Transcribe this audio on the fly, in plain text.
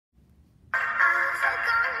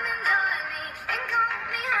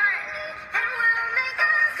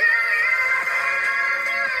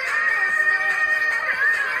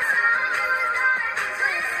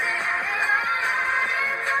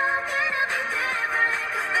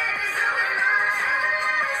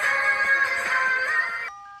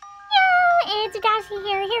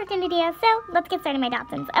in the video, so let's get started, my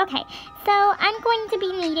Dachshunds. Okay, so I'm going to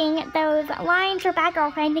be needing those lines for Bad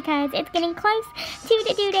Girlfriend because it's getting close to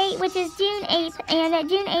the due date, which is June 8th, and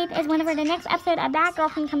June 8th is whenever the next episode of Bad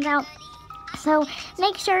Girlfriend comes out. So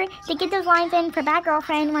make sure to get those lines in for Bad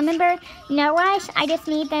Girlfriend. Remember, no rush. I just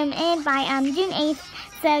need them in by June 8th.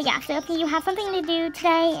 So yeah, so if you have something to do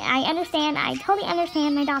today, I understand. I totally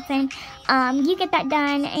understand, my Dachshund. You get that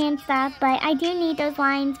done and stuff, but I do need those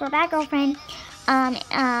lines for Bad Girlfriend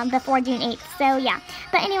before June 8th. So yeah.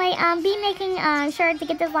 But anyway, be making sure to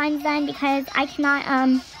get those lines done because I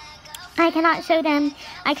cannot show them.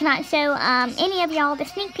 I cannot show any of y'all the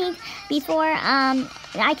sneak peek before.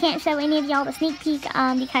 I can't show any of y'all the sneak peek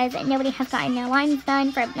because nobody has gotten their lines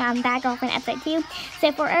done for Bad Girlfriend episode 2.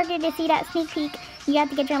 So for order to see that sneak peek, you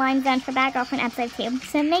have to get your lines done for Bad Girlfriend episode 2.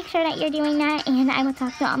 So make sure that you're doing that, and I will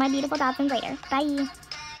talk to all my beautiful Dachshunds later. Bye.